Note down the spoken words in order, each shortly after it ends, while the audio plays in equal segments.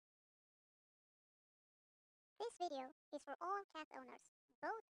This video is for all cat owners,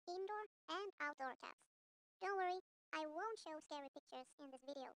 both indoor and outdoor cats. Don't worry, I won't show scary pictures in this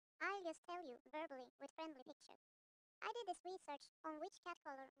video. I'll just tell you verbally with friendly pictures. I did this research on which cat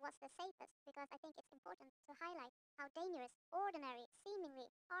color was the safest because I think it's important to highlight how dangerous ordinary, seemingly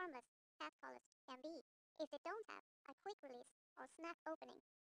harmless cat colors can be if they don't have a quick release or snap opening.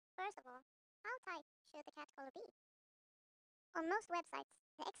 First of all, how tight should the cat collar be? On most websites,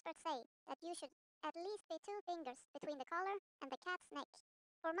 the experts say that you should at least fit 2 fingers between the collar and the cat's neck.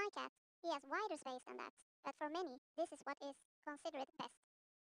 For my cat, he has wider space than that, but for many, this is what is considered best.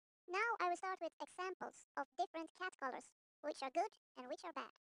 Now I will start with examples of different cat collars, which are good and which are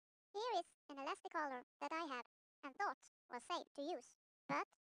bad. Here is an elastic collar that I had and thought was safe to use, but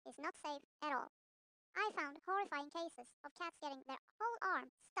is not safe at all. I found horrifying cases of cats getting their whole arm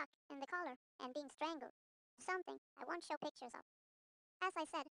stuck in the collar and being strangled, something I won't show pictures of. As I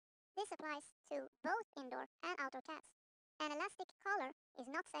said, this applies to both indoor and outdoor cats. An elastic collar is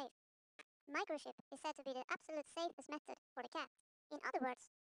not safe. Microchip is said to be the absolute safest method for the cat. In other words,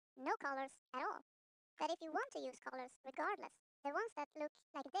 no collars at all. But if you want to use collars regardless, the ones that look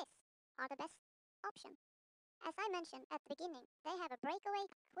like this are the best option. As I mentioned at the beginning, they have a breakaway,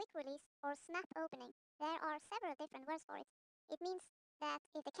 quick release, or snap opening. There are several different words for it. It means that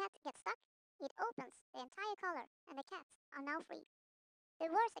if the cat gets stuck, it opens the entire collar and the cats are now free. The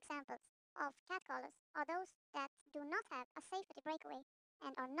worst examples of cat collars are those that do not have a safety breakaway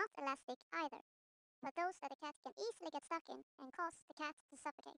and are not elastic either, but those that the cat can easily get stuck in and cause the cat to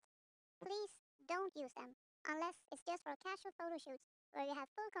suffocate. Please don't use them unless it's just for casual photo shoots where you have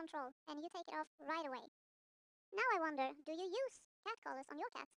full control and you take it off right away. Now I wonder, do you use cat collars on your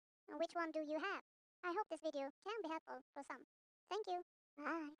cat? And which one do you have? I hope this video can be helpful for some. Thank you.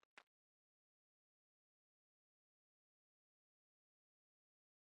 Bye.